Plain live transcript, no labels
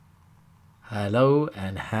Hello,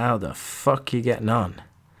 and how the fuck you getting on?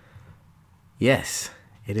 Yes,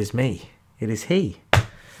 it is me. It is he.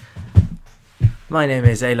 My name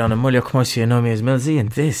is Elon Amulyok, most of you know me as Millsy, and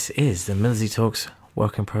this is the Millsy Talks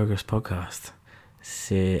Work in Progress podcast.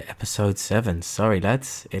 It's episode 7. Sorry,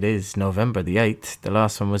 lads. It is November the 8th. The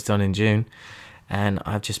last one was done in June, and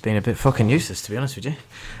I've just been a bit fucking useless, to be honest with you.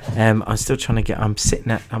 I'm still trying to get...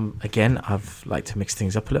 I've liked to mix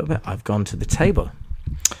things up a little bit. I've gone to the table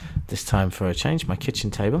this time for a change, my kitchen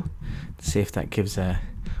table, to see if that gives a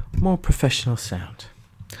more professional sound.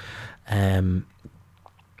 I'm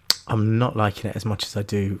not liking it as much as I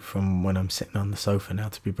do from when I'm sitting on the sofa now,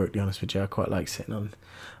 to be brutally honest with you. I quite like sitting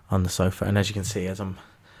on the sofa, and as you can see, as I'm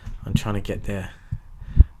trying to get there,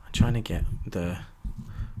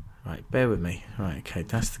 right, bear with me. Right, okay,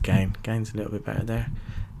 that's the gain's a little bit better there.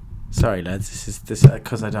 Sorry, lads, this is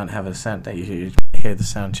because I don't have a sound that you hear the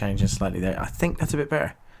sound changing slightly there. I think that's a bit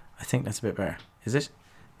better. Is it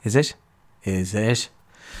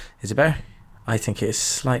better? I think it is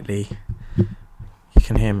slightly. You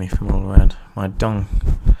can hear me from all around my dong.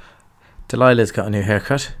 Delilah's got a new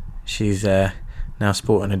haircut. She's now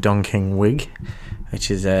sporting a Don King wig,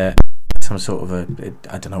 which is some sort of I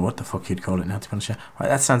don't know what the fuck you'd call it now, to be honest. Right,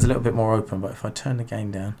 that sounds a little bit more open, but if I turn the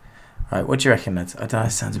gain down. Right, what do you reckon, lads? I don't know,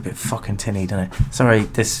 it sounds a bit fucking tinny, doesn't it? Sorry,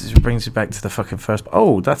 this brings me back to the fucking first...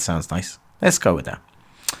 Oh, that sounds nice. Let's go with that.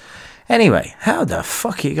 Anyway, how the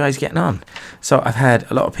fuck are you guys getting on? So I've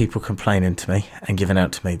had a lot of people complaining to me and giving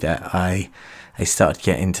out to me that I started to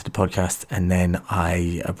get into the podcast and then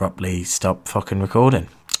I abruptly stopped fucking recording.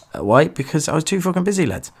 Why? Because I was too fucking busy,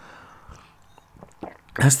 lads.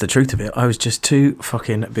 That's the truth of it. I was just too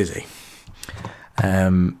fucking busy.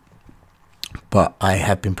 But I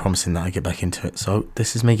have been promising that I get back into it. So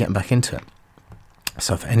this is me getting back into it.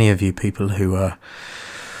 So if any of you people who are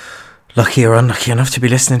lucky or unlucky enough to be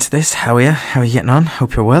listening to this, how are you? How are you getting on?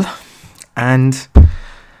 Hope you're well. And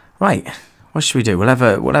right, what should we do? We'll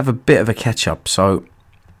have a bit of a catch up. So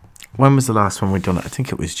when was the last one we done it? I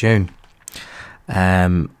think it was June.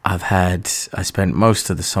 I spent most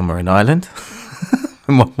of the summer in Ireland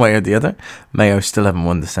in one way or the other. Mayo still haven't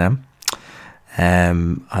won the Sam.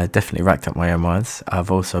 I definitely racked up my air miles. I've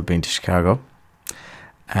also been to Chicago,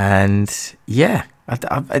 and yeah,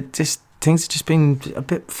 things have just been a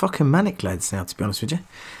bit fucking manic, lads. Now, to be honest with you,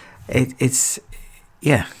 it's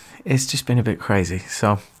just been a bit crazy.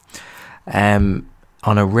 So, on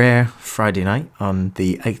a rare Friday night on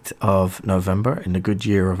the 8th of November in the good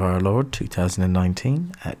year of our Lord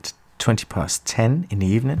 2019 at 10:20 in the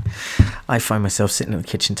evening, I find myself sitting at the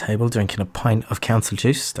kitchen table drinking a pint of council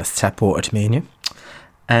juice, that's tap water to me and you,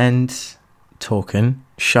 and talking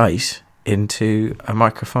shite into a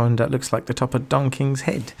microphone that looks like the top of Don King's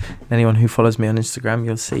head. Anyone who follows me on Instagram,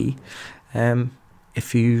 you'll see.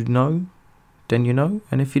 If you know, then you know,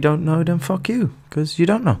 and if you don't know, then fuck you, because you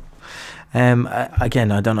don't know.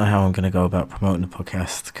 Again, I don't know how I'm going to go about promoting the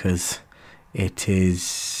podcast, because it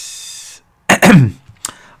is...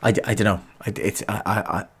 I don't know. I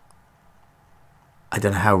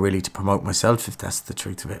don't know how really to promote myself, if that's the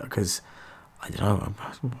truth of it, because I don't know.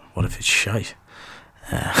 What if it's shite?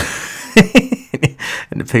 And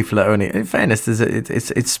the people that own it. In fairness,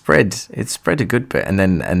 it's spread a good bit, and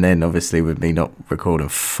then obviously with me not recording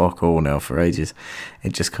fuck all now for ages,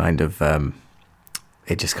 it just kind of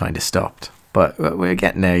stopped. But we're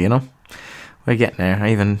getting there, you know. We're getting there. I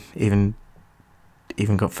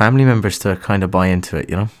even got family members to kind of buy into it,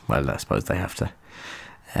 you know. Well, I suppose they have to.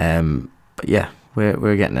 But yeah,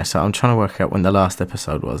 we're getting there. So I'm trying to work out when the last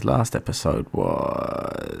episode was. Last episode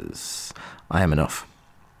was I Am Enough,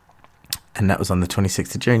 and that was on the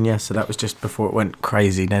 26th of June. Yeah, so that was just before it went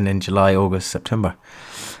crazy. Then in July, August, September.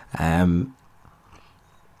 Yeah,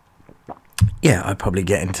 I'd probably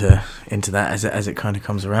get into that as it kind of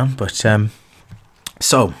comes around. But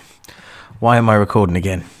so why am I recording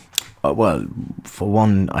again? Well, for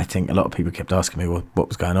one, I think a lot of people kept asking me what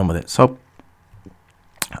was going on with it. So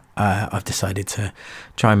I've decided to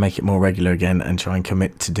try and make it more regular again and try and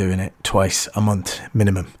commit to doing it twice a month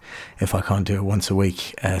minimum. If I can't do it once a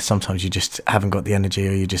week, sometimes you just haven't got the energy,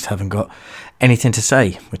 or you just haven't got anything to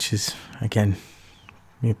say, which is, again,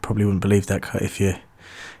 you probably wouldn't believe that if you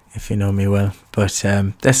know me well. But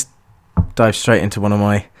let's dive straight into one of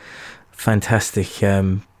my fantastic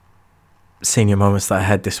senior moments that I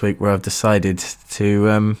had this week, where I've decided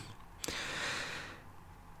to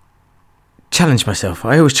challenge myself.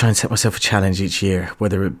 I always try and set myself a challenge each year,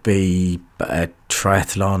 whether it be a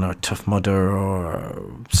triathlon or a Tough Mudder or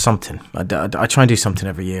something. I try and do something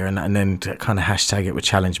every year, and then to kind of hashtag it with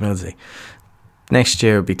Challenge Millsy. next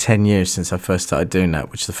year will be 10 years since I first started doing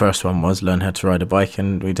that, which the first one was learn how to ride a bike,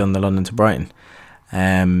 and we done the London to Brighton.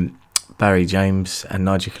 Barry James and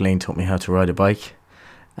Nigel Colleen taught me how to ride a bike,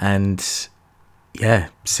 and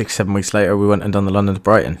 6-7 weeks later we went and done the London to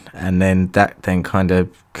Brighton, and then that kind of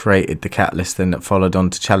created the catalyst then that followed on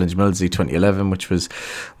to Challenge Mildsey 2011, which was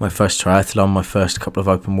my first triathlon, my first couple of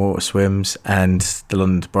open water swims, and the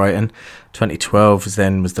London to Brighton. 2012 was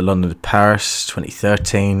the London to Paris.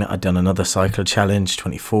 2013 I'd done another cycle challenge.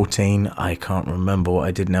 2014 I can't remember what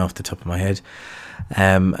I did now off the top of my head,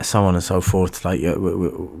 so on and so forth. Like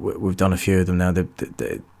we've done a few of them now. They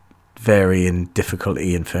vary in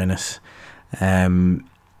difficulty, in fairness.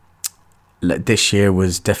 This year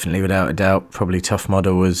was definitely, without a doubt, probably Tough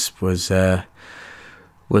Mudder was my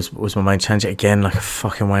main challenge. Again, like a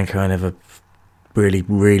fucking wanker, I never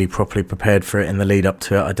really properly prepared for it in the lead up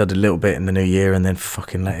to it. I did a little bit in the new year and then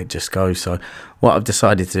fucking let it just go. So what I've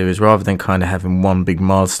decided to do is, rather than kind of having one big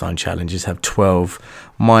milestone challenge, is have 12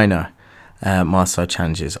 minor milestone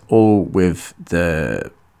challenges, all with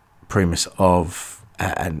the premise of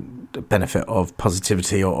and the benefit of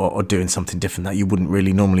positivity or doing something different that you wouldn't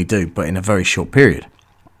really normally do, but in a very short period.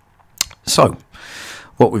 So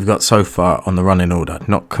what we've got so far on the running order,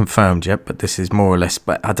 not confirmed yet, but this is more or less,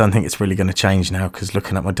 but I don't think it's really going to change now, because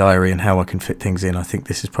looking at my diary and how I can fit things in, I think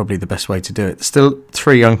this is probably the best way to do it. There's still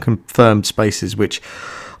 3 unconfirmed spaces, which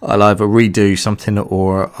I'll either redo something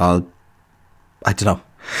or I don't know.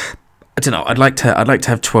 I'd like to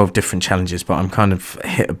have 12 different challenges, but I'm kind of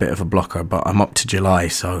hit a bit of a blocker. But I'm up to July,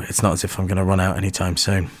 so it's not as if I'm going to run out anytime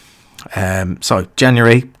soon. So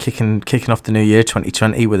January, kicking off the new year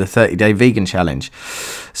 2020 with a 30-day vegan challenge.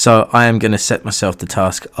 So I am going to set myself the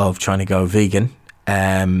task of trying to go vegan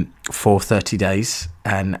for 30 days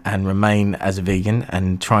and remain as a vegan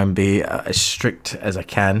and try and be as strict as I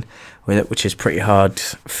can with it, which is pretty hard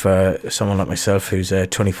for someone like myself who's a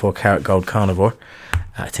 24-karat gold carnivore.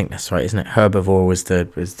 I think that's right, isn't it? Herbivore was the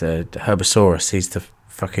Herbosaurus. He's the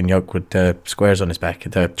fucking yoke with the squares on his back,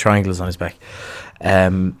 the triangles on his back.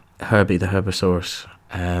 Herbie the Herbosaurus.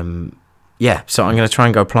 So I'm going to try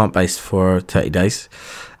and go plant-based for 30 days.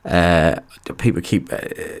 People keep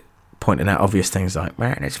pointing out obvious things like,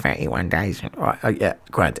 man, it's 31 days. Right, yeah,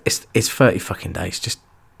 grand. It's 30 fucking days. Just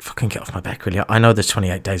fucking get off my back, really. I know there's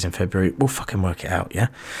 28 days in February. We'll fucking work it out, yeah?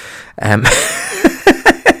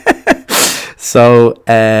 So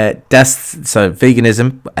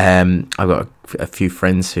veganism. I've got a few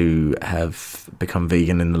friends who have become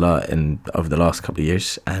vegan over the last couple of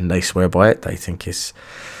years, and they swear by it. They think it's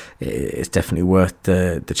definitely worth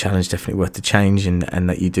the challenge, definitely worth the change, and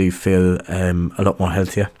that you do feel a lot more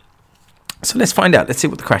healthier. So let's find out. Let's see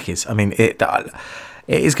what the crack is. I mean, it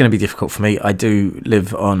is going to be difficult for me. I do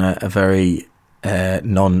live on a very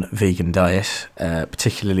non-vegan diet,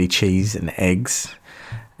 particularly cheese and eggs,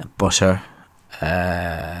 butter.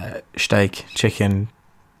 Steak, chicken,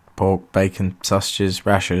 pork, bacon, sausages,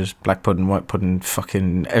 rashers, black pudding, white pudding,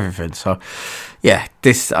 fucking everything. So, yeah,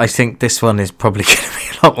 I think this one is probably going to be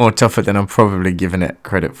a lot more tougher than I'm probably giving it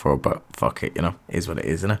credit for, but fuck it, it is what it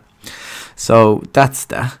is, isn't it? So, that's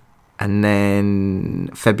that. And then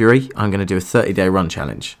February, I'm going to do a 30-day run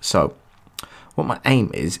challenge. So, what my aim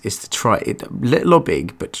is to try it, little or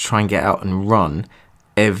big, but to try and get out and run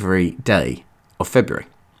every day of February.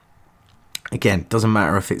 Again, doesn't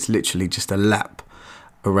matter if it's literally just a lap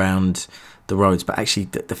around the roads, but actually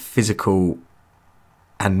the physical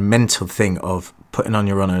and mental thing of putting on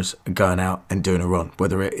your runners and going out and doing a run,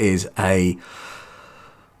 whether it is a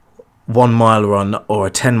 1 mile run or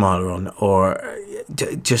a 10 mile run, or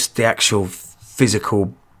just the actual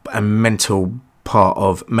physical and mental part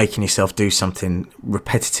of making yourself do something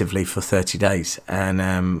repetitively for 30 days. And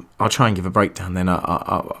I'll try and give a breakdown then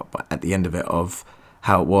at the end of it of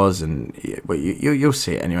how it was, and you'll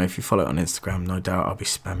see it anyway if you follow it on Instagram. No doubt I'll be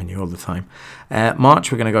spamming you all the time.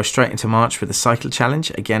 March, we're going to go straight into March with a cycle challenge.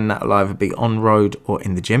 Again, that'll either be on road or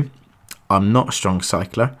in the gym. I'm not a strong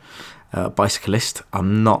cycler, bicyclist.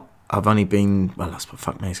 I've only been, well,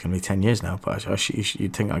 fuck me, it's going to be 10 years now, but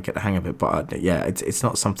you'd think I'd get the hang of it. But it's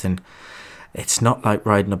not something, it's not like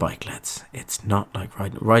riding a bike, lads. It's not like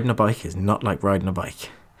riding a bike is not like riding a bike.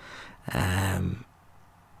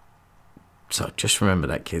 So just remember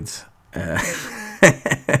that, kids.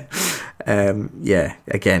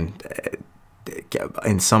 Again,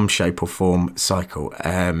 in some shape or form, cycle.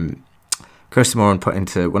 Kirsty Moran put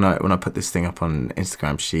into, when I put this thing up on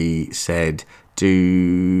Instagram, she said,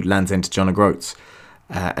 do Land's End to John O'Groats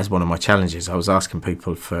as one of my challenges. I was asking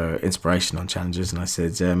people for inspiration on challenges, and I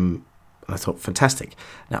said, and I thought, fantastic.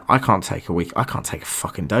 Now, I can't take a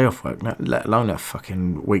fucking day off work, let alone a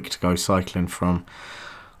fucking week to go cycling from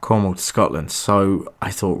Cornwall to Scotland. So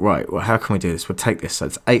I thought, right, well, how can we do this? We'll take this. So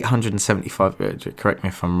it's 875. Correct me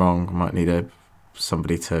if I'm wrong. I might need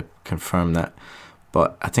somebody to confirm that.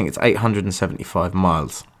 But I think it's 875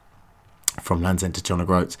 miles from Land's End to John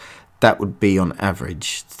O'Groats. That would be on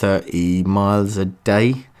average 30 miles a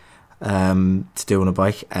day to do on a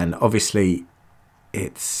bike. And obviously,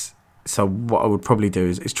 so what I would probably do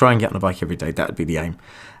is try and get on a bike every day. That would be the aim.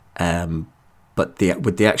 But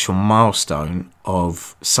with the actual milestone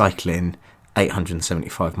of cycling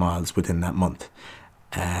 875 miles within that month.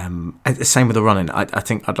 Same with the running. I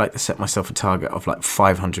think I'd like to set myself a target of like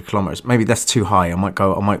 500 kilometers. Maybe that's too high. I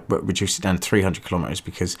might reduce it down to 300 kilometers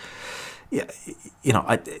because,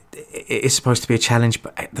 it's supposed to be a challenge,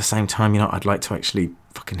 but at the same time, I'd like to actually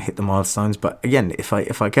fucking hit the milestones. But again, if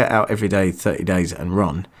I get out every day 30 days and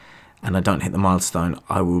run, and I don't hit the milestone,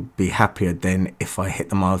 I will be happier than if I hit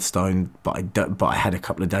the milestone, but I had a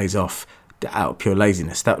couple of days off out of pure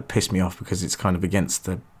laziness. That would piss me off because it's kind of against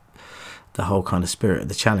the whole kind of spirit of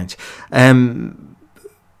the challenge.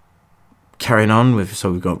 Carrying on with,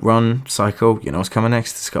 so we've got run, cycle. What's coming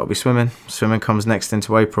next? It's got to be swimming. Swimming comes next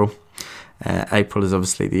into April. April is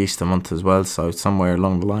obviously the Easter month as well, so somewhere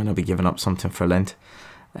along the line I'll be giving up something for Lent.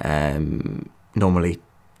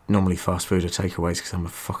 Normally fast food or takeaways because I'm a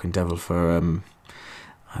fucking devil for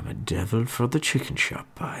the chicken shop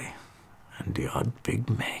pie and the odd Big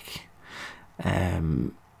Mac.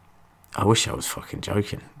 I wish I was fucking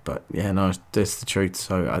joking, but yeah, no, that's the truth.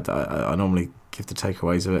 So I normally give the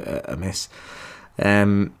takeaways a miss.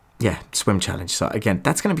 Swim challenge. So again,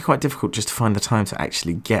 that's going to be quite difficult just to find the time to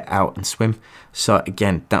actually get out and swim. So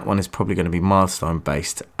again, that one is probably going to be milestone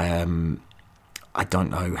based. I don't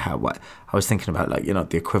know what I was thinking about,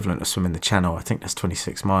 the equivalent of swimming the Channel. I think that's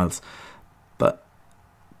 26 miles, but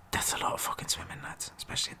that's a lot of fucking swimming, lads,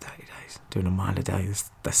 especially in 30 days. Doing a mile a day,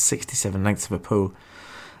 that's 67 lengths of a pool.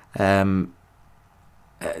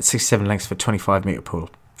 67 lengths for a 25 metre pool.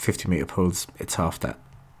 50 metre pools, it's half that.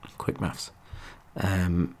 Quick maths.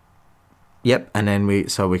 And then we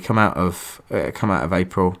come out of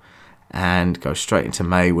April and go straight into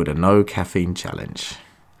May with a no caffeine challenge.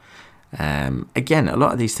 Again, a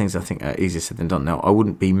lot of these things I think are easier said than done. Now, I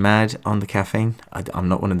wouldn't be mad on the caffeine. I'm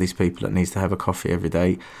not one of these people that needs to have a coffee every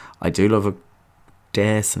day. I do love a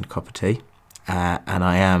decent cup of tea, and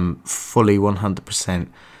I am fully 100%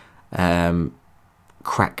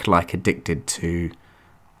 crack-like addicted to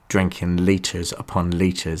drinking litres upon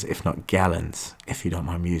litres, if not gallons, if you don't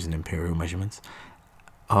mind me using imperial measurements,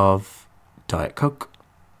 of Diet Coke.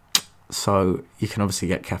 So you can obviously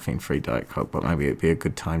get caffeine-free Diet Coke, but maybe it'd be a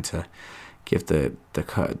good time to give the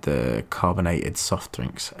carbonated soft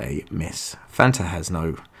drinks a miss. Fanta has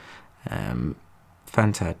no...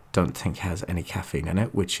 Fanta don't think has any caffeine in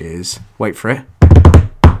it, which is... Wait for it.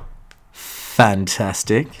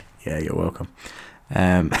 Fantastic. Yeah, you're welcome.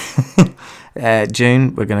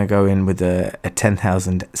 June, we're going to go in with a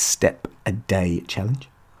 10,000 step a day challenge.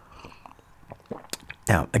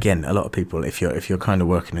 Now, again, a lot of people, if you're kind of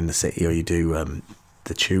working in the city or you do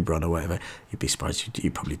the tube run or whatever, you'd be surprised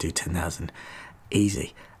you probably do 10,000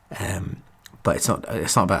 easy. But it's not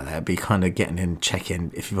about that. It'd be kind of getting in,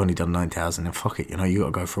 check-in. If you've only done 9,000, then fuck it, you got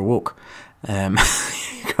to go for a walk. You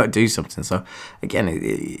got to do something. So again,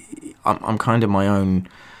 I'm kind of my own.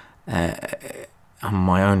 I'm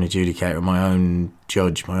my own adjudicator, my own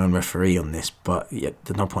judge, my own referee on this. But yeah,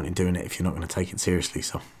 there's no point in doing it if you're not going to take it seriously.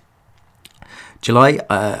 So July,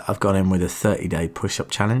 I've gone in with a 30-day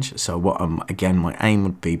push-up challenge. So my aim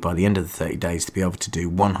would be by the end of the 30 days to be able to do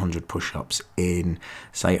 100 push-ups in,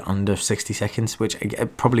 say, under 60 seconds, which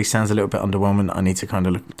it probably sounds a little bit underwhelming. I need to kind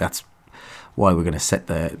of look. That's why we're going to set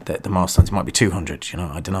the milestones. It might be 200,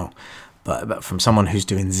 I don't know. But from someone who's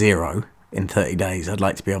doing 0 in 30 days, I'd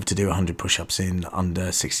like to be able to do 100 push-ups in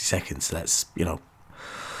under 60 seconds. So that's,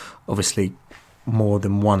 obviously more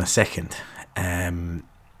than one a second.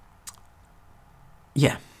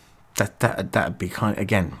 That'd be kind of,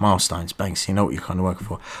 again, milestones, banks, you know what you're kind of working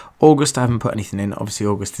for. August, I haven't put anything in. Obviously,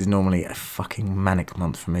 August is normally a fucking manic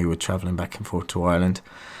month for me with travelling back and forth to Ireland,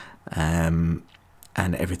 and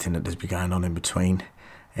everything that has been going on in between,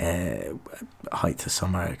 height to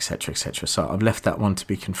summer, etc., etc. So I've left that one to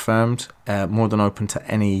be confirmed. More than open to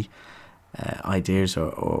any ideas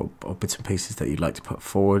or bits and pieces that you'd like to put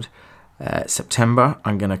forward. September,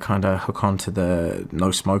 I'm going to kind of hook on to the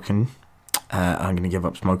no smoking. I'm going to give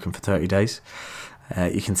up smoking for 30 days.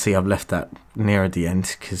 You can see I've left that near at the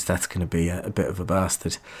end because that's going to be a bit of a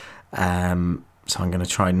bastard. So I'm going to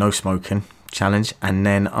try no smoking challenge. And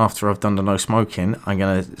then after I've done the no smoking, I'm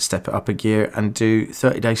going to step it up a gear and do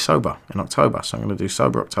 30 days sober in October. So I'm going to do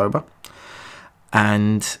sober October.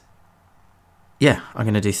 And yeah, I'm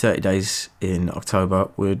going to do 30 days in October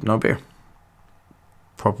with no beer.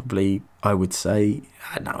 Probably, I would say,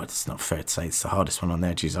 no, it's not fair to say it's the hardest one on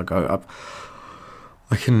there. Geez, I go up.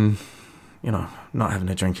 I can, not having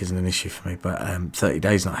a drink isn't an issue for me, but 30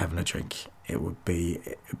 days not having a drink, it would be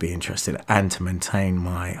interesting. And to maintain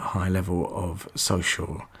my high level of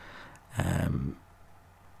social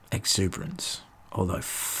exuberance. Although,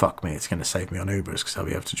 fuck me, it's going to save me on Ubers because I'll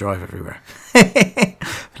be able to drive everywhere.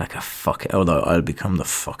 Like a fuck it. Although I'll become the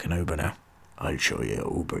fucking Uber now. I'll show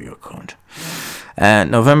you Uber, you cunt.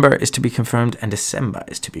 November is to be confirmed and December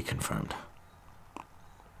is to be confirmed.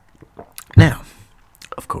 Now,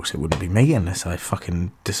 of course, it wouldn't be me unless I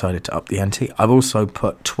fucking decided to up the ante. I've also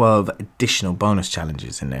put 12 additional bonus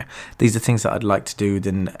challenges in there. These are things that I'd like to do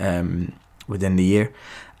within the year.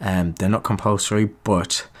 They're not compulsory,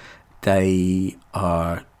 but they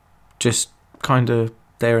are just kind of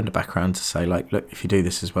there in the background to say, like, look, if you do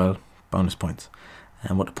this as well, bonus points.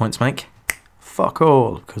 And what do points make? Fuck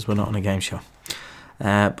all, because we're not on a game show.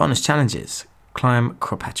 Bonus challenges. Climb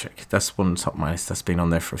Kirkpatrick. That's one top of my list. That's been on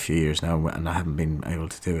there for a few years now, and I haven't been able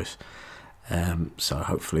to do it. So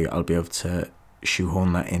hopefully I'll be able to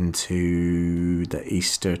shoehorn that into the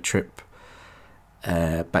Easter trip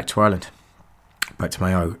back to Ireland. Back to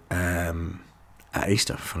Mayo at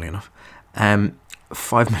Easter, funnily enough.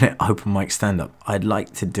 5-minute open mic stand-up. I'd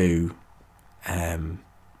like to do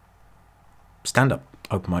stand-up,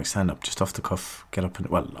 open mic stand-up, just off the cuff, get up and,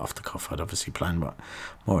 well, off the cuff I'd obviously plan, but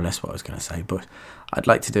more or less what I was going to say, but I'd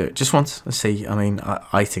like to do it just once. Let's see. I mean,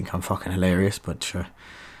 I think I'm fucking hilarious, but sure,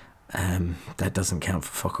 that doesn't count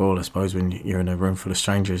for fuck all, I suppose, when you're in a room full of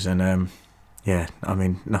strangers, and yeah, I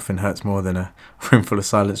mean, nothing hurts more than a room full of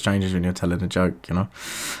silent strangers when you're telling a joke, A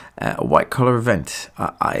white collar event.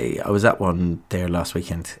 I was at one there last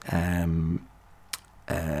weekend at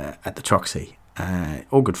the Troxy.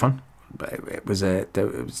 All good fun. But it was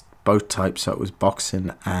both types, so it was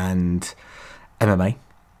boxing and MMA.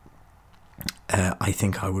 I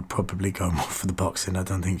think I would probably go more for the boxing. I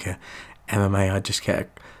don't think MMA. I'd just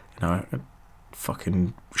get a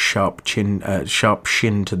fucking sharp shin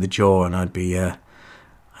to the jaw, and I'd be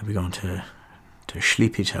going to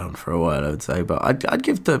Sleepy Town for a while, I would say. But I'd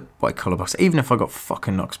give the white collar box, even if I got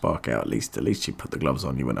fucking knocked spark out. At least you put the gloves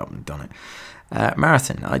on, you went up and done it.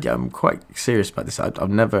 Marathon. I'm quite serious about this. I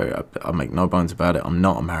make no bones about it. I'm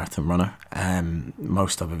not a marathon runner.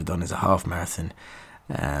 Most I've ever done is a half marathon,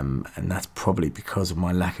 and that's probably because of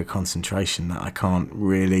my lack of concentration that I can't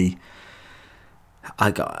really.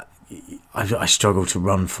 I struggle to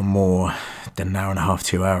run for more than an hour and a half,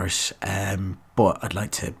 2 hours. But I'd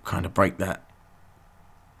like to kind of break that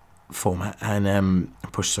format and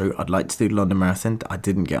push through. I'd like to do the London Marathon. I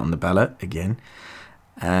didn't get on the ballot again.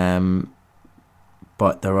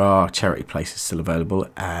 But there are charity places still available,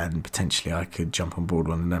 and potentially I could jump on board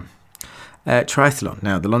one of them. Triathlon.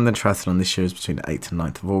 Now, the London Triathlon this year is between the 8th and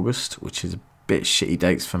 9th of August, which is a bit shitty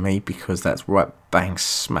dates for me because that's right bang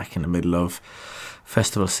smack in the middle of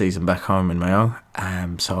festival season back home in Mayo.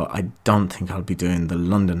 So I don't think I'll be doing the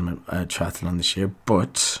London Triathlon this year,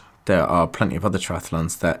 but there are plenty of other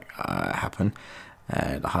triathlons that happen.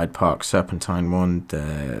 The Hyde Park Serpentine one,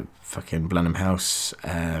 the fucking Blenheim House,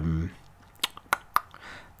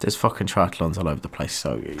 there's fucking triathlons all over the place,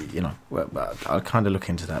 so, I'll kind of look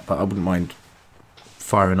into that, but I wouldn't mind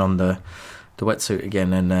firing on the wetsuit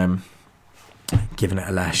again and giving it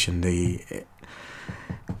a lash in the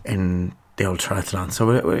old triathlon, so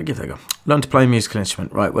we'll give that a go. Learn to play a musical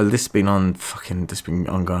instrument, right, well, this has been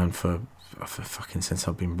ongoing for fucking since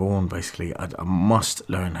I've been born, basically. I must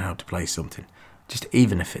learn how to play something, just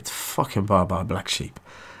even if it's fucking Bar Black Sheep.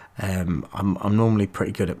 I'm normally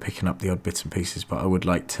pretty good at picking up the odd bits and pieces, but I would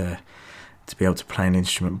like to be able to play an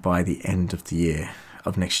instrument by the end of the year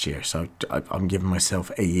of next year. So I'm giving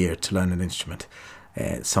myself a year to learn an instrument,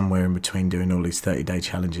 somewhere in between doing all these 30-day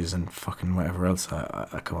challenges and fucking whatever else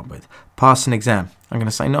I come up with. Pass an exam. I'm going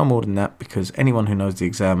to say no more than that, because anyone who knows the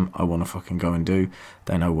exam I want to fucking go and do,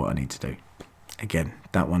 they know what I need to do. Again,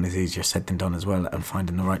 that one is easier said than done as well, and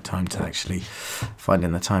finding the time to actually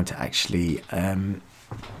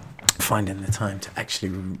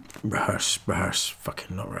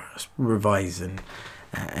revise and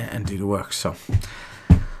do the work. So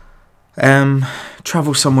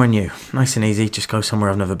travel somewhere new, nice and easy. Just go somewhere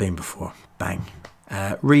I've never been before. Bang.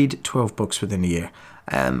 Read 12 books within a year.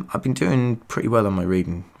 I've been doing pretty well on my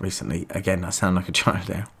reading recently. Again, I sound like a child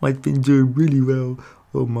there. I've been doing really well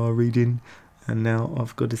on my reading, and now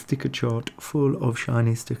I've got a sticker chart full of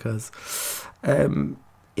shiny stickers.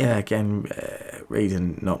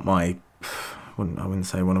 Reading, not I wouldn't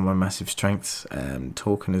say one of my massive strengths.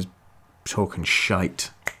 Talking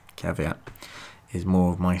shite, caveat, is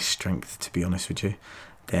more of my strength, to be honest with you,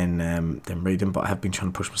 than reading. But I have been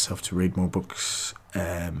trying to push myself to read more books.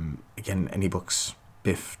 Again, any books,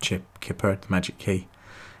 Biff, Chip, Kipper, The Magic Key.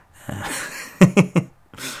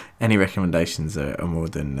 Any recommendations are more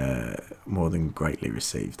than greatly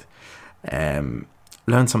received.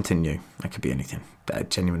 Learn something new. That could be anything.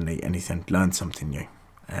 Genuinely anything. Learn something new.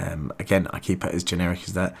 Again, I keep it as generic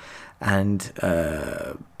as that. And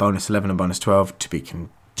bonus 11 and bonus 12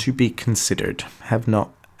 to be considered. Have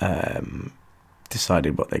not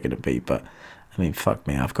decided what they're going to be, but I mean, fuck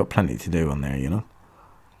me, I've got plenty to do on there, you know.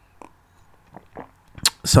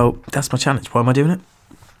 So that's my challenge. Why am I doing it?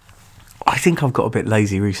 I think I've got a bit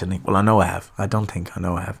lazy recently. Well, I know I have. I don't think I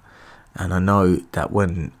know I have. And I know that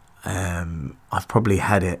when I've probably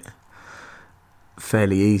had it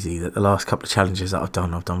fairly easy, that the last couple of challenges that I've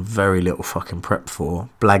done very little fucking prep for,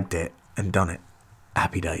 blagged it and done it.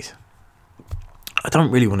 Happy days. I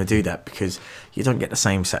don't really want to do that because you don't get the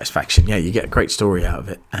same satisfaction. Yeah, you get a great story out of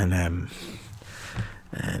it, and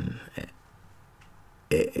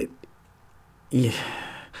yeah.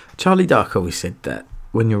 Charlie Dark always said that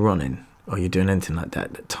when you're running or you're doing anything like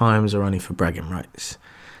that, that times are only for bragging rights.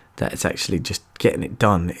 That it's actually just getting it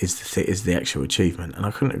done is the actual achievement, and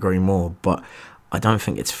I couldn't agree more. But I don't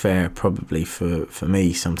think it's fair, probably for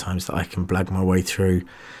me sometimes, that I can blag my way through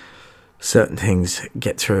certain things,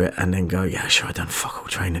 get through it, and then go, yeah, sure, I done fuck all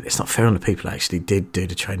training. It's not fair on the people that actually did do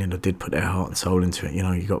the training or did put their heart and soul into it. You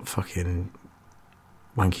know, you got fucking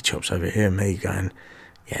wanky chops over here, me going,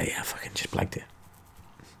 yeah, I fucking just blagged it.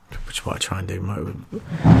 Which is what I try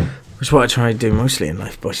and do mostly in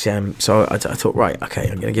life. But so I thought, right, okay,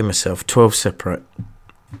 I'm going to give myself 12 separate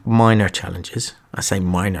minor challenges. I say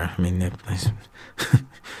minor, I mean,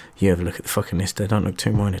 you have a look at the fucking list, they don't look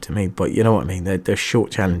too minor to me, but you know what I mean, they're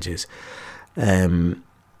short challenges. None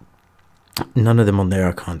of them on there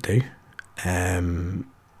I can't do. And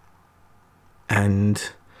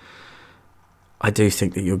I do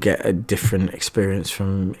think that you'll get a different experience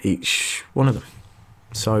from each one of them.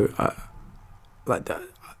 So, like that,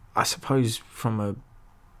 I suppose I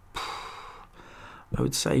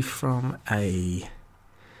would say from a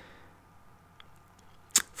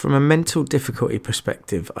mental difficulty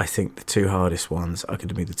perspective, I think the two hardest ones are going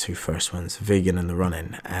to be the two first ones, vegan and the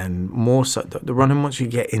running. And more so, the running, once you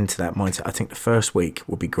get into that mindset, I think the first week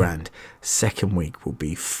will be grand. Second week will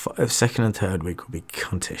be, second and third week will be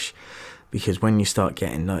cuntish. Because when you start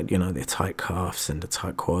getting, you know, the tight calves and the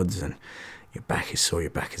tight quads, and your back is sore, your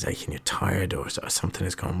back is aching, you're tired, or something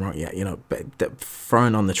has gone wrong. Yeah, you know, but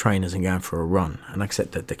throwing on the trainers and going for a run. And like I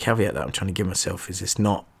said, the caveat that I'm trying to give myself is it's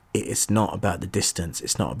not about the distance,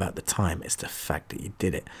 it's not about the time, it's the fact that you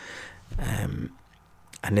did it. And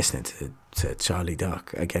listening to Charlie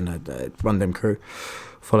Dark again, Run Dem Crew,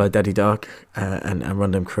 follow Daddy Dark, and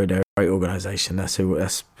Run Dem Crew. They're a great organisation. That's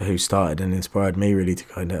who started and inspired me really to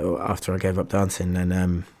kind of, after I gave up dancing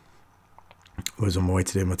and was on my way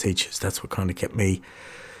to do my teachers. That's what kind of kept me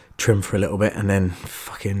trim for a little bit, and then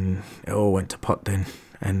fucking it all went to pot then,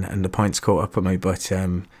 and the pints caught up with me. But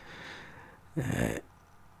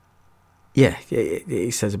yeah, he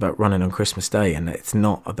says about running on Christmas Day, and it's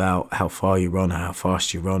not about how far you run or how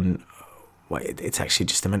fast you run. It's actually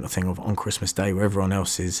just a mental thing of on Christmas Day, where everyone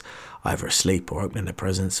else is either asleep or opening their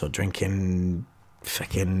presents or drinking, full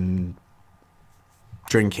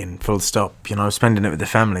stop, you know, spending it with their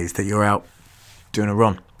families, that you're out doing a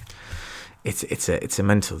run. It's a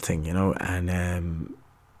mental thing, you know, and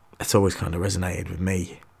it's always kind of resonated with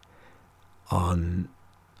me on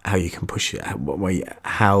how you can push it,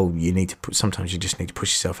 how you need to put. Sometimes you just need to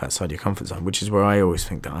push yourself outside your comfort zone, which is where I always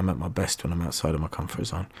think that I'm at my best, when I'm outside of my comfort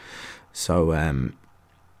zone. So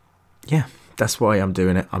yeah, that's why I'm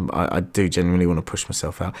doing it. I do genuinely want to push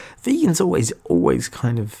myself out. Vegan's always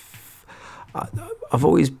kind of, I've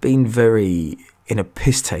always been very, in a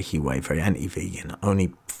piss-takey way, very anti-vegan,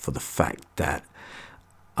 only for the fact that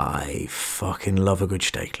I fucking love a good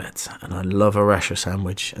steak, lads, and I love a rasher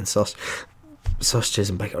sandwich and sausages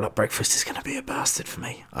and bacon. Like, breakfast is going to be a bastard for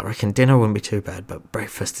me. I reckon dinner wouldn't be too bad, but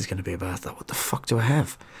breakfast is going to be a bastard. What the fuck do I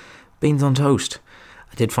have? Beans on toast.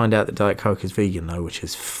 I did find out that Diet Coke is vegan though, which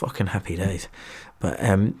is fucking happy days. But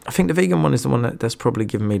I think the vegan one is the one that's probably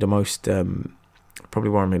given me the most, probably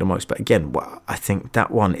worried me the most. But again, I think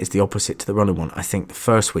that one is the opposite to the running one. I think the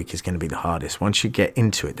first week is going to be the hardest. Once you get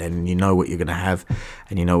into it, then you know what you're going to have,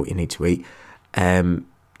 and you know what you need to eat. You'd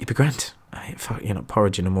be grand. I mean, you know,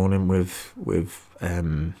 porridge in the morning with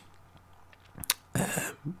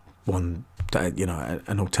one, you know,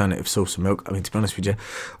 an alternative source of milk. I mean, to be honest with you,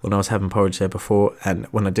 when I was having porridge there before, and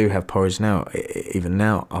when I do have porridge now, even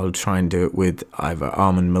now, I'll try and do it with either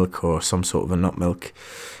almond milk or some sort of a nut milk.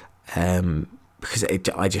 because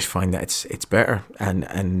I just find that it's better.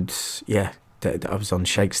 And yeah, I was on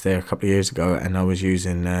Shakes there a couple of years ago, and I was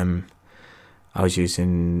using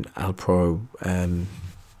Alpro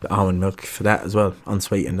almond milk for that as well,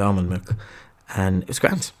 unsweetened almond milk, and it's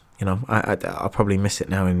grand. You know, I'll probably miss it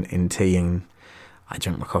now in tea, and I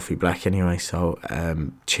drink my coffee black anyway. So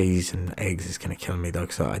cheese and eggs is gonna kill me though,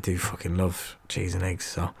 because I do fucking love cheese and eggs.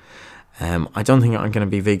 So I don't think I'm gonna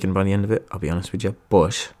be vegan by the end of it, I'll be honest with you,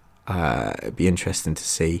 but it'd be interesting to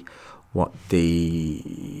see what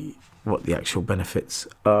the actual benefits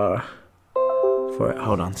are for it.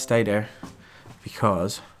 Hold on, stay there,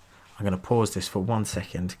 because I'm going to pause this for 1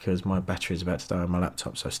 second because my battery is about to die on my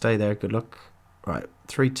laptop. So stay there, good luck. Right,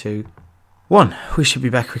 3, 2, 1. We should be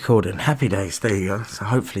back recording. Happy days, there you go. So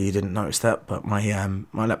hopefully you didn't notice that, but my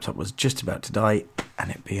laptop was just about to die, and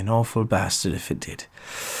it'd be an awful bastard if it did.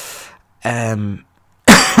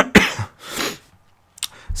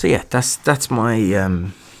 So yeah, that's my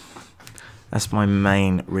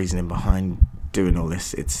main reasoning behind doing all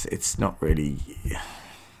this. It's not really,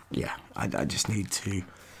 yeah. I just need to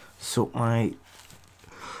sort myself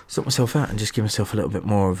out and just give myself a little bit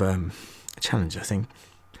more of a challenge, I think.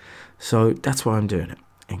 So that's why I'm doing it.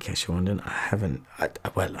 In case you're wondering, I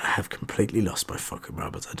have completely lost my fucking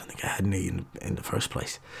marbles. I don't think I had any in the first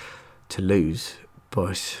place to lose,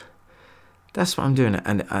 but that's why I'm doing it.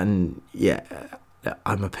 And yeah,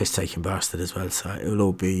 I'm a piss-taking bastard as well, so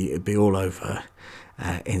it'll be all over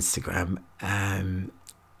Instagram. I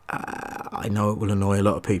know it will annoy a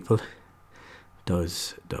lot of people.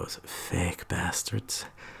 Those fake bastards,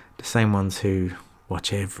 the same ones who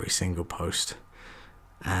watch every single post,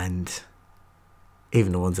 and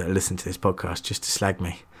even the ones that listen to this podcast just to slag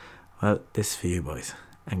me. Well, this is for you boys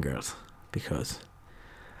and girls, because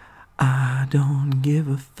I don't give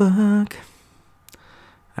a fuck.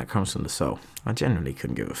 That comes from the soul. I generally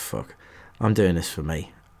couldn't give a fuck. I'm doing this for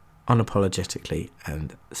me, unapologetically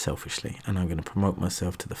and selfishly, and I'm going to promote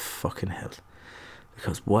myself to the fucking hill,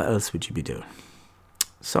 because what else would you be doing?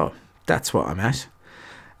 So that's what I'm at.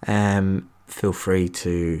 Feel free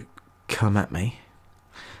to come at me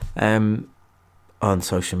on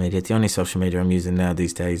social media. The only social media I'm using now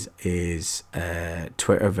these days is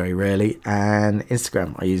Twitter, very rarely, and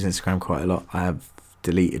Instagram. I use Instagram quite a lot. I have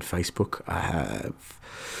deleted Facebook. I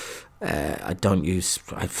haven't used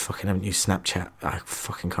Snapchat. I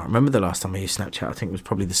fucking can't remember the last time I used Snapchat. I think it was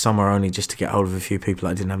probably the summer, only just to get hold of a few people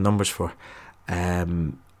I didn't have numbers for.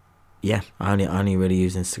 Yeah, I only really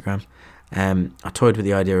use Instagram. I toyed with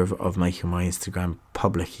the idea of making my Instagram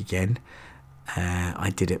public again. I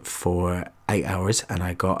did it for 8 hours, and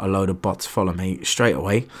I got a load of bots follow me straight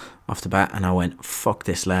away off the bat, and I went, fuck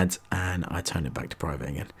this, lads, and I turned it back to private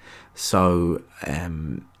again. So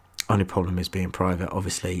only problem is being private.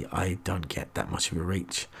 Obviously I don't get that much of a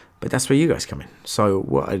reach, but that's where you guys come in. So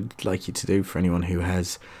what I'd like you to do, for anyone who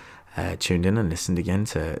has tuned in and listened again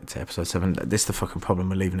to episode 7, this is the fucking problem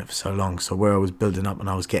with leaving it for so long. So where I was building up, and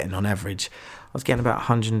I was getting on average, I was getting about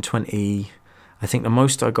 120. I think the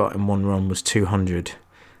most I got in one run was 200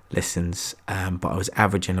 listens, but I was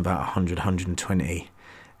averaging about 120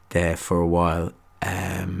 there for a while,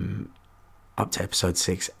 up to episode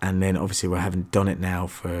 6. And then obviously we haven't done it now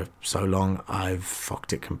for so long, I've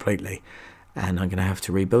fucked it completely, and I'm gonna have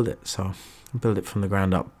to rebuild it. So build it from the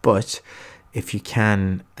ground up. But if you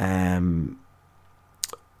can,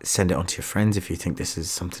 send it on to your friends if you think this is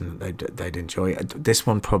something that they'd enjoy. This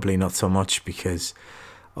one probably not so much, because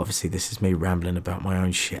obviously this is me rambling about my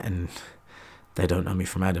own shit, and they don't know me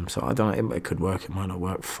from Adam, so I don't know, it could work, it might not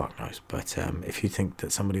work, fuck knows. But if you think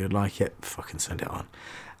that somebody would like it, fucking send it on,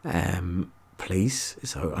 please.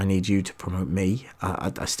 So I need you to promote me.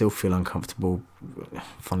 I still feel uncomfortable,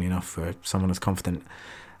 funny enough, for someone as confident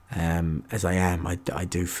as I am. I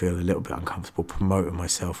do feel a little bit uncomfortable promoting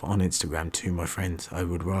myself on Instagram to my friends. I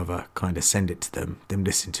would rather kind of send it to them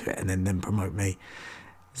listen to it, and then them promote me.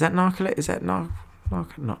 Is that narcolepsy? Is that not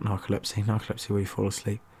narcolepsy? Narcolepsy where you fall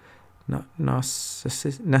asleep?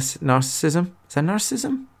 Narcissism? Is that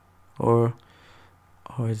narcissism? Or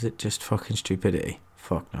is it just fucking stupidity?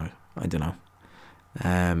 Fuck no, I don't know.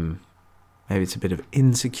 Maybe it's a bit of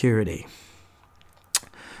insecurity.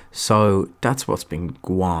 So that's what's been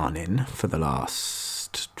going in for the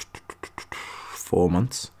last 4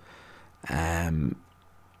 months. And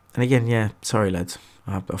again, yeah, sorry lads,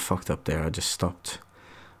 I fucked up there. I just stopped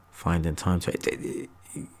finding time to.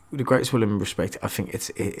 With the greatest will and respect, I think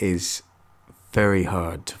it is very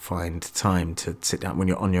hard to find time to sit down when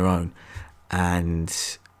you're on your own. And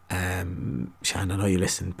Shannon, I know you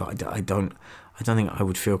listen, but I don't think I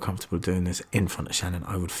would feel comfortable doing this in front of Shannon.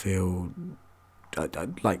 I would feel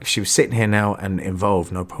like if she was sitting here now and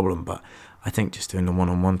involved, no problem, but I think just doing the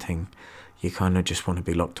one-on-one thing, you kind of just want to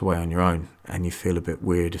be locked away on your own, and you feel a bit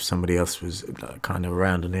weird if somebody else was kind of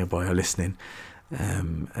around or nearby or listening,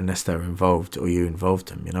 unless they were involved or you involved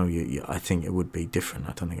them. I think it would be different.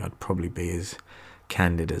 I don't think I'd probably be as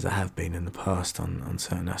candid as I have been in the past on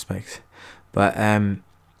certain aspects. But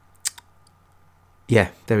yeah,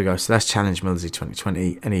 there we go. So that's Challenge Millsy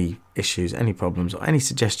 2020. Any issues, any problems, or any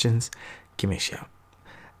suggestions, give me a shout.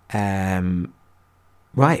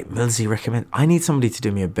 Right, Millsy recommend. I need somebody to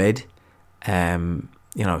do me a bed. Some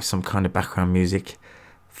kind of background music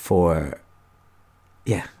for.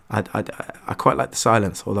 Yeah, I quite like the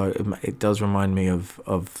silence, although it does remind me of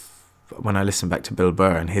when I listen back to Bill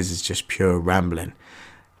Burr, and his is just pure rambling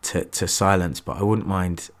to silence. But I wouldn't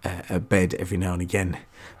mind a bed every now and again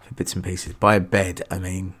for bits and pieces. By a bed, I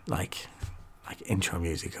mean like intro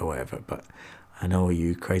music or whatever. But I know all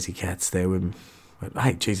you crazy cats there with me. But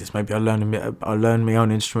hey, Jesus, maybe I'll learn my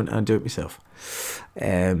own instrument and do it myself.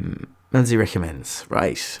 Millsy recommends.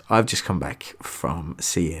 Right, I've just come back from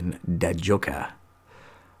seeing The Joker.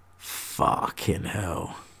 Fucking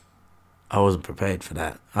hell, I wasn't prepared for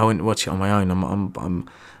that. I went to watch it on my own.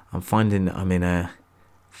 I'm finding that I'm in a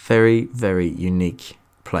very, very unique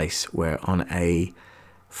place where on a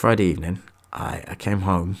Friday evening I came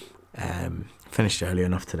home, finished early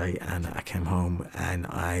enough today, and I came home and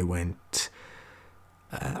I went.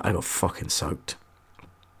 I got fucking soaked,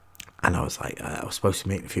 and I was like, I was supposed to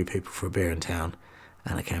meet a few people for a beer in town,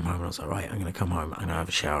 and I came home and I was like, right, I'm gonna come home, I'm gonna have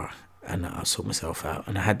a shower, and I'll sort myself out.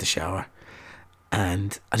 And I had the shower,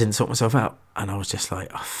 and I didn't sort myself out, and I was just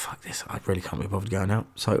like, oh fuck this, I really can't be bothered going out.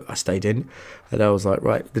 So I stayed in, and I was like,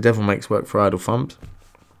 right, the devil makes work for idle thumbs.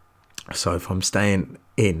 So if I'm staying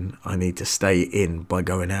in, I need to stay in by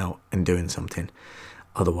going out and doing something.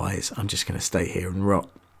 Otherwise, I'm just gonna stay here and rot,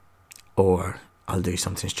 or I'll do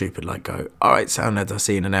something stupid like go, all right, sound lads, I'll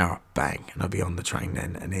see you in an hour, bang, and I'll be on the train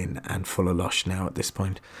then and in and full of lush now at this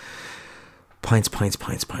point. Pints,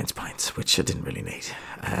 which I didn't really need.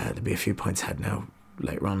 There'll be a few pints had now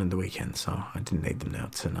later on in the weekend, so I didn't need them now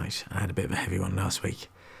tonight. I had a bit of a heavy one last week,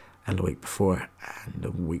 and the week before, and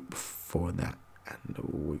the week before that, and the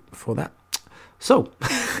week before that. So,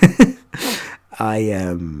 I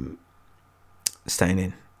am staying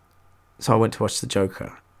in. So I went to watch The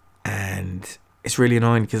Joker, and it's really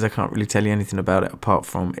annoying because I can't really tell you anything about it apart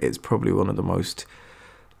from it's probably one of the most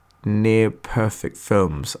near perfect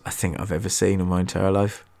films I think I've ever seen in my entire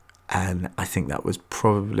life. And I think that was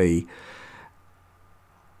probably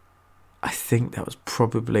not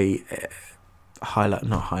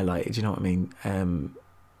highlighted, you know what I mean,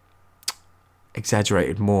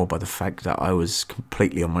 exaggerated more by the fact that I was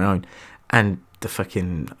completely on my own, and the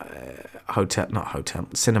fucking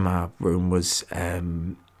cinema room was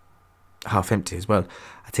half empty as well.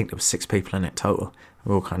 I think there was 6 people in it total.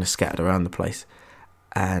 We're all kind of scattered around the place,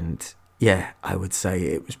 and yeah, I would say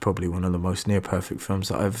it was probably one of the most near perfect films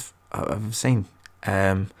that I've ever seen.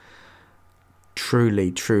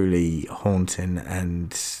 Truly haunting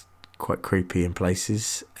and quite creepy in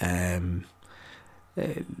places.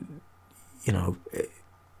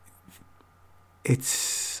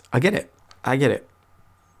 It's I get it.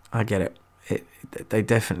 They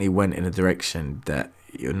definitely went in a direction that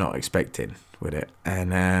you're not expecting with it,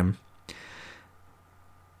 and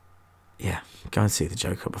yeah, go and see The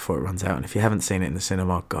Joker before it runs out. And if you haven't seen it in the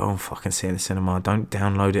cinema, go and fucking see it in the cinema. Don't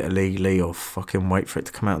download it illegally or fucking wait for it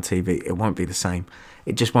to come out on TV. It won't be the same.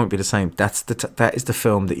 It just won't be the same. That is the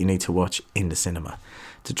film that you need to watch in the cinema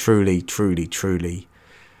to truly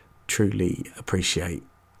appreciate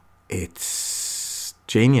its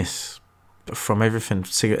genius. From everything,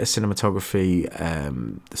 cinematography,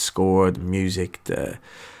 the score, the music, the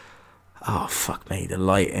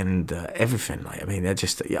lighting, everything. Like, I mean, I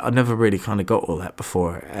never really kind of got all that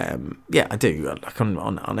before. Yeah, I do. Like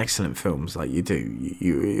on excellent films, like you do,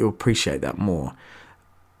 you appreciate that more.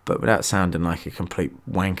 But without sounding like a complete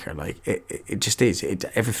wanker, like it just is.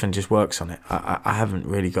 Everything just works on it. I haven't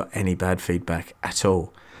really got any bad feedback at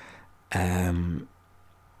all. Yeah,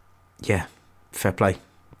 fair play.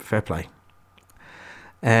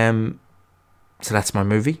 So that's my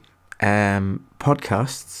movie.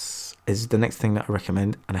 Podcasts is the next thing that I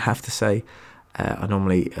recommend, and I have to say, I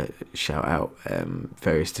normally shout out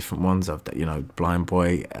various different ones of that. Blind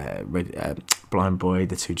Boy,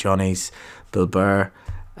 The Two Johnnies, Bill Burr,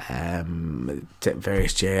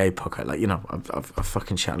 various GA podcasts. I've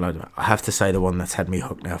fucking shouted a load of it. I have to say the one that's had me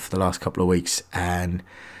hooked now for the last couple of weeks, and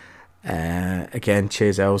again,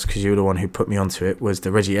 cheers Els, because you were the one who put me onto it, was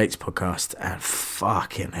the Reggie Yates podcast. And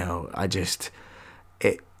fucking hell,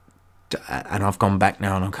 and I've gone back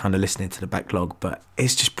now and I'm kind of listening to the backlog, but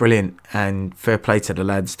it's just brilliant. And fair play to the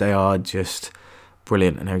lads, they are just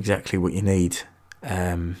brilliant and they're exactly what you need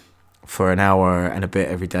for an hour and a bit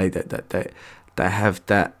every day. That have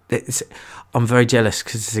that. I'm very jealous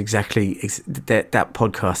because it's exactly that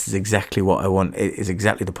podcast is exactly what I want. It is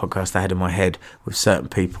exactly the podcast I had in my head with certain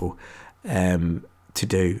people to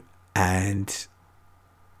do, and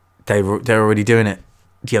they're already doing it.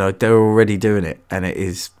 You know, they're already doing it, and it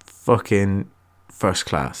is fucking first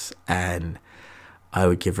class. And I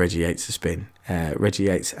would give Reggie Yates a spin. Reggie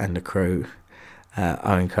Yates and the crew,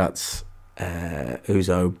 Owen Cutts,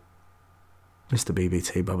 Uzo, Mr.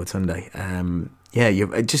 BBT, Baba Tunde. Yeah, you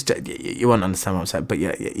won't understand what I'm saying, but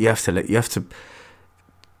yeah, you have to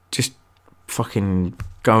just fucking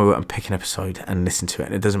go and pick an episode and listen to it.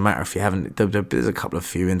 And it doesn't matter if you haven't. There's a couple of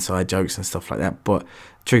few inside jokes and stuff like that, but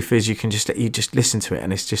truth is, you just listen to it,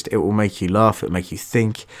 and it will make you laugh, it'll make you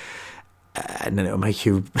think, and then it'll make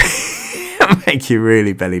you make you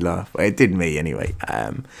really belly laugh. Well, it did me anyway.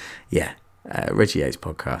 Reggie Yates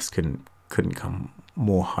podcast couldn't come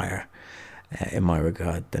more higher in my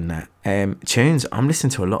regard than that. Tunes, I'm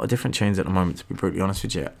listening to a lot of different tunes at the moment, to be brutally honest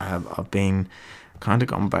with you. I've been kind of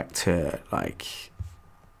gone back to like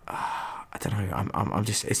I don't know, I'm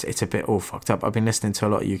just it's a bit all fucked up. I've been listening to a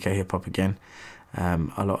lot of UK hip hop again,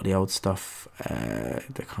 a lot of the old stuff,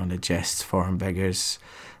 the kind of Jests, Foreign Beggars,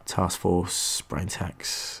 Task Force, Brain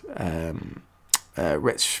Tax, Rich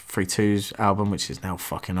 32's album, which is now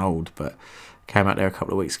fucking old but came out there a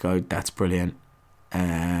couple of weeks ago. That's brilliant.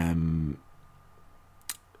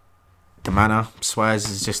 The Manor,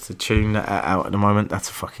 Swaz is just a tune out at the moment. That's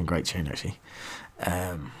a fucking great tune, actually.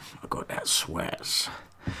 I got that Swaz.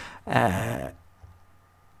 I'm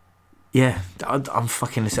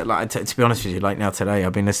fucking listening. Like, to be honest with you, like now today,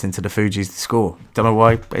 I've been listening to the Fugees' The Score. Don't know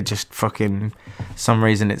why. It just fucking, some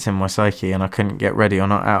reason it's in my psyche and I couldn't get ready or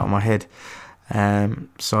not out of my head.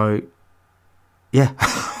 So, yeah.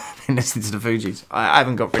 Listen to the Fugees. I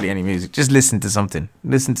haven't got really any music. Just listen to something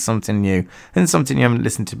new and something you haven't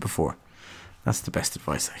listened to before. That's the best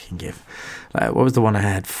advice I can give. Like, what was the one I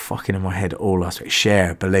had fucking in my head all last week?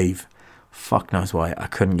 Cher, Believe. Fuck knows why I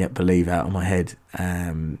couldn't get Believe out of my head,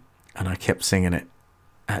 and I kept singing it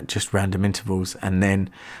at just random intervals, and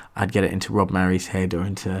then I'd get it into Rob Marry's head or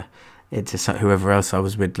into whoever else I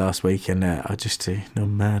was with last week, and I just say, no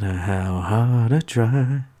matter how hard I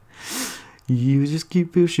try, you just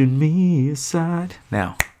keep pushing me aside.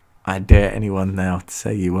 Now, I dare anyone now to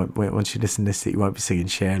say you won't. Once you listen to this, that you won't be singing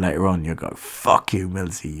Cher later on. You'll go, fuck you,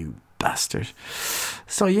 Millsy, you bastard.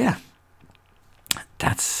 So yeah,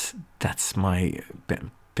 that's my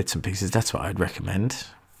bits and pieces. That's what I'd recommend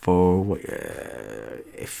for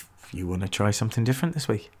if you want to try something different this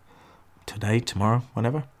week, today, tomorrow,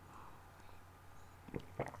 whenever.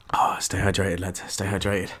 Oh, stay hydrated, lads. Stay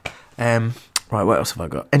hydrated. Right, what else have I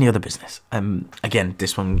got? Any other business? Again,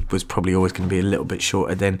 this one was probably always going to be a little bit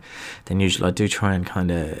shorter than usual. I do try and kind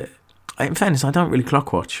of... In fairness, I don't really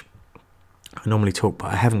clock watch. I normally talk,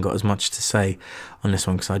 but I haven't got as much to say on this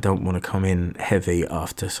one because I don't want to come in heavy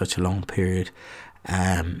after such a long period.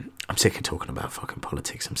 I'm sick of talking about fucking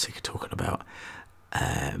politics. I'm sick of talking about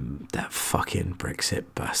that fucking Brexit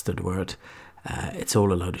bastard word. It's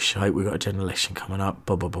all a load of shite. We've got a general election coming up.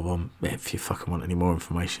 If you fucking want any more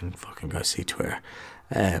information, fucking go see Twitter.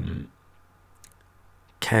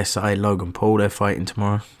 KSI, Logan Paul, they're fighting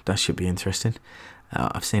tomorrow. That should be interesting.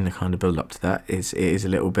 I've seen the kind of build up to that. It is a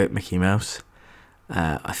little bit Mickey Mouse,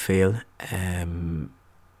 I feel.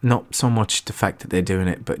 Not so much the fact that they're doing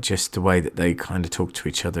it, but just the way that they kind of talk to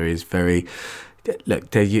each other is very... Look,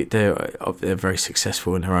 they're very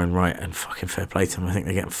successful in their own right, and fucking fair play to them. I think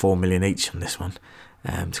they're getting $4 million each on this one,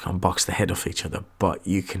 to kind of box the head off each other. But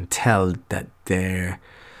you can tell that their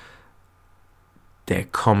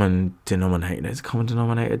common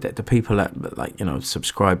denominator, that the people that, like, you know,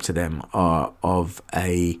 subscribe to them are of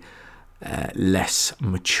a less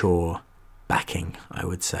mature backing, I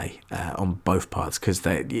would say, on both parts, because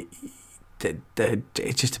it's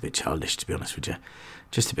just a bit childish, to be honest with you.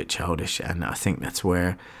 Just a bit childish, and I think that's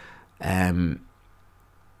where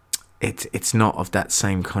it's not of that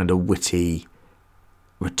same kind of witty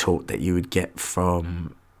retort that you would get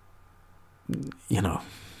from, you know,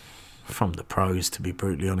 from the pros, to be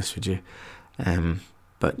brutally honest with you.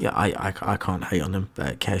 But yeah, I can't hate on them.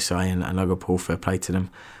 KSI and Logan Paul, fair play to them.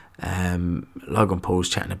 Logan Paul's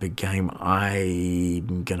chatting a big game.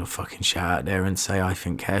 I'm gonna fucking shout out there and say I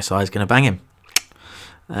think KSI is gonna bang him.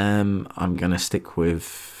 I'm gonna stick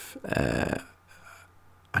with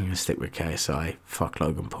KSI. Fuck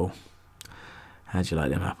Logan Paul. How'd you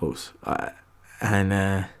like them apples?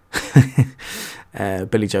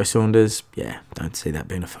 Billy Joe Saunders, yeah, don't see that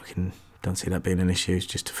being an issue. It's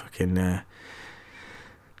just a fucking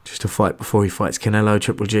just a fight before he fights Canelo,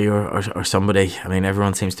 Triple G, or somebody. I mean,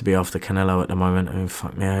 everyone seems to be after Canelo at the moment. I mean,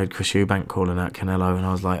 fuck me, I heard Chris Eubank calling out Canelo, and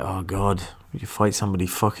I was like, oh god, you fight somebody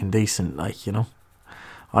fucking decent, like, you know.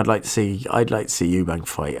 I'd like to see Eubank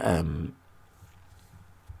fight. I'd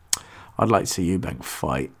like to see Eubank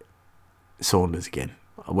fight Saunders again.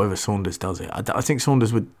 Whether Saunders does it, I think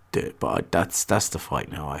Saunders would do it, but that's the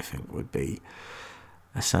fight now. I think would be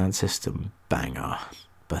a sound system banger.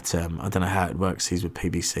 But I don't know how it works. He's with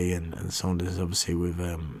PBC, and Saunders is obviously with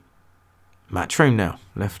Matchroom now.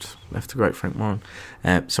 Left the great Frank Warren.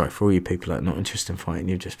 Sorry for all you people that are not interested in fighting.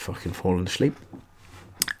 You've just fucking fallen asleep.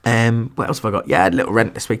 What else have I got? Yeah, I had a little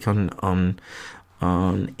rent this week on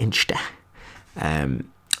Insta.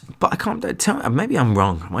 But I can't tell. Maybe I'm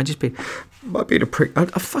wrong. I might be the prick. I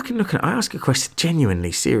fucking look at. I ask a question,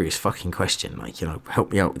 genuinely serious fucking question. Like, you know,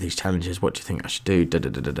 help me out with these challenges. What do you think I should do? Da da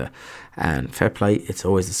da da da. And fair play. It's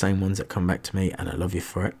always the same ones that come back to me, and I love you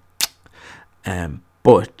for it.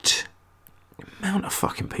 But the amount of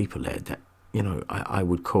fucking people there that, you know, I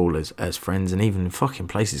would call as friends, and even fucking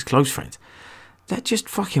places, close friends, that just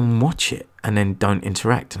fucking watch it and then don't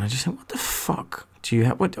interact. And I just think, what the fuck do you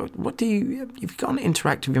have? What do you? You've got to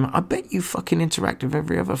interact with him. I bet you fucking interact with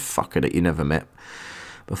every other fucker that you never met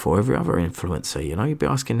before, every other influencer. You know, you'd be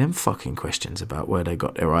asking them fucking questions about where they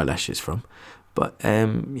got their eyelashes from. But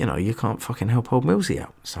you know, you can't fucking help old Millsy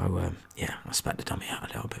out. So yeah, I spat the dummy out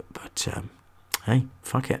a little bit. But hey,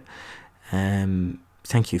 fuck it.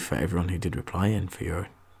 Thank you for everyone who did reply and for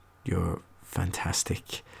your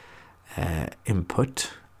fantastic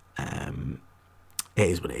input. It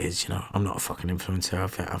is what it is, you know. I'm not a fucking influencer.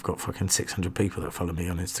 I've got fucking 600 people that follow me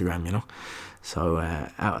on Instagram, you know. So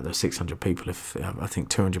out of those 600 people, if I think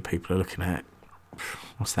 200 people are looking at,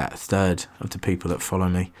 what's that? A third of the people that follow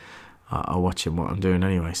me are watching what I'm doing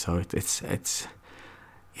anyway. So it's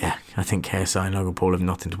yeah. I think KSI and Logan Paul have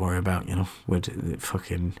nothing to worry about, you know. With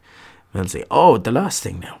fucking Millsy. Oh, the last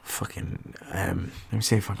thing now. Fucking let me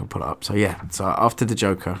see if I can pull it up. So yeah. So after the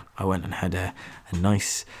Joker, I went and had a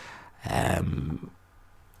nice.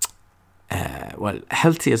 Well,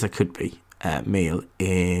 healthy as I could be, meal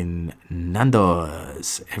in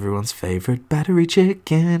Nando's, everyone's favourite battery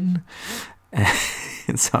chicken.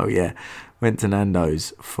 So yeah, went to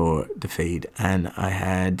Nando's for the feed, and I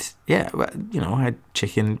had, I had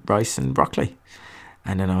chicken, rice and broccoli.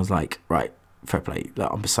 And then I was like, right, fair play,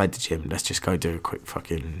 look, I'm beside the gym, let's just go do a quick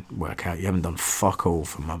fucking workout. You haven't done fuck all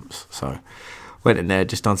for months. So went in there,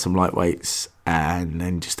 just done some light weights, and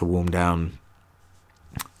then just a warm down,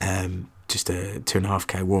 just a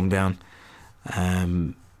 2.5k warm down,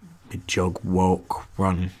 jog, walk,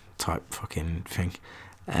 run type fucking thing.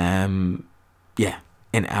 Yeah,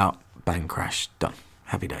 in, out, bang, crash, done.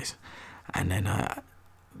 Happy days. And then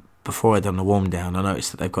before I done the warm down, I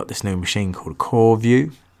noticed that they've got this new machine called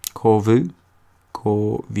CoreView,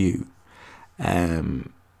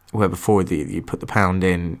 where before you put the pound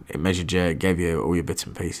in, it measured you, gave you all your bits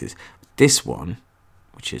and pieces. This one,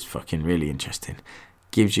 which is fucking really interesting,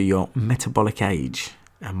 gives you your metabolic age.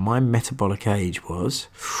 And my metabolic age was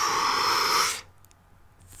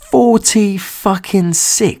 40 fucking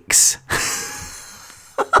 6.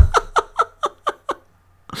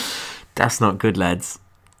 That's not good, lads.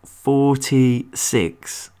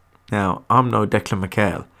 46. Now, I'm no Declan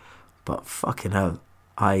McHale, but fucking hell,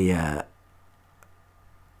 I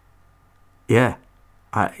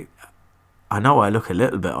know I look a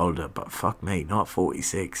little bit older, but fuck me, not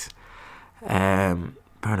 46.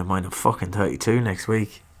 Bearing in mind I'm fucking 32 next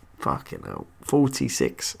week. Fucking hell,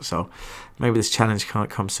 46. So maybe this challenge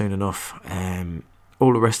can't come soon enough.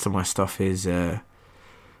 All the rest of my stuff is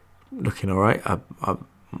looking alright.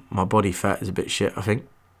 My body fat is a bit shit, I think.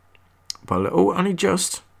 But only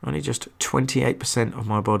just 28% of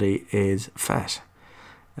my body is fat.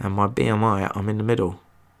 And my BMI, I'm in the middle.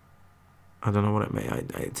 I don't know what it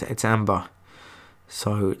means. It's amber.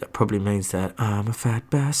 So that probably means that I'm a fat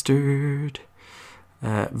bastard.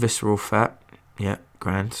 Visceral fat, yeah,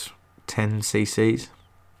 grand. 10 cc's.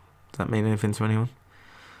 Does that mean anything to anyone?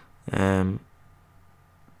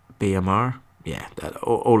 BMR, yeah,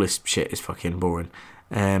 all this shit is fucking boring.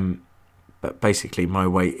 But basically my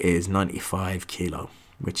weight is 95 kilo,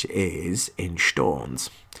 which is in stones.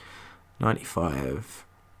 95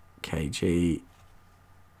 kg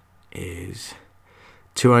is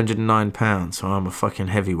 209 pounds, so I'm a fucking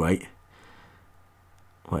heavyweight.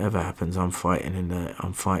 Whatever happens, I'm fighting in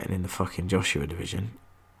the fucking Joshua division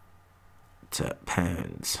to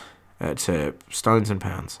pounds, to stones and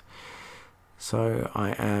pounds. So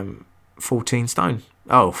I am 14 stone.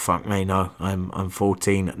 Oh, fuck me, no. I'm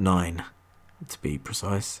 14.9 to be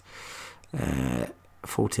precise.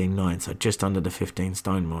 14.9, so just under the 15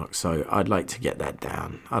 stone mark. So I'd like to get that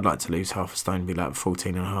down. I'd like to lose half a stone, be like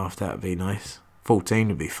 14.5. That would be nice. 14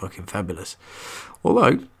 would be fucking fabulous.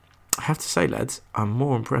 Although, I have to say, lads, I'm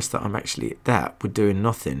more impressed that I'm actually at that with doing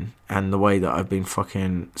nothing, and the way that I've been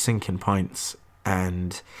fucking sinking pints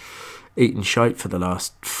and eating shite for the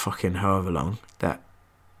last fucking however long, that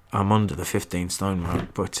I'm under the 15 stone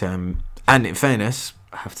mark. But and in fairness,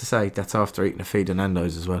 I have to say that's after eating a feed of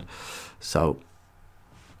Nando's as well. So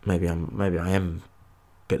maybe I am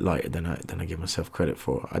a bit lighter than I give myself credit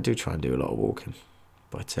for. I do try and do a lot of walking,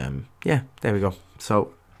 but yeah, there we go.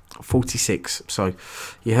 So 46. So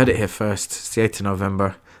you heard it here first. It's the 8th of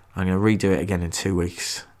November. I'm going to redo it again in 2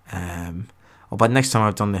 weeks. By next time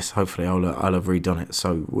I've done this, hopefully I'll have redone it.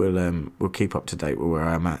 So we'll keep up to date with where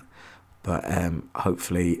I'm at. But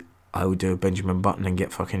hopefully I will do a Benjamin Button and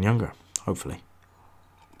get fucking younger. Hopefully.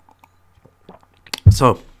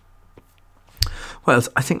 So, well,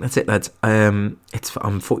 I think that's it, lads. I'm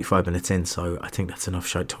 45 minutes in, so I think that's enough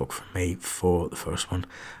shite talk from me for the first one.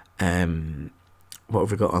 What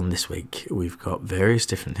have we got on this week? We've got various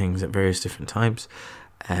different things at various different times.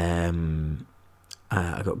 I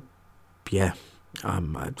got,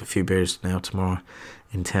 a few beers now tomorrow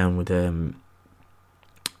in town with a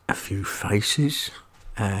few faces.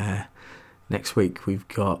 Next week we've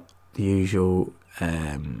got the usual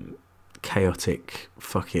chaotic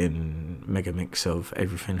fucking mega mix of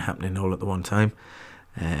everything happening all at the one time.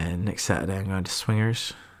 Next Saturday I'm going to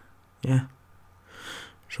Swingers. Yeah,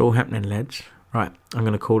 it's all happening, lads. Right, I'm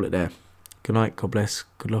going to call it there. Good night, God bless,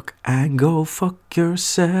 good luck, and go fuck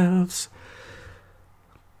yourselves.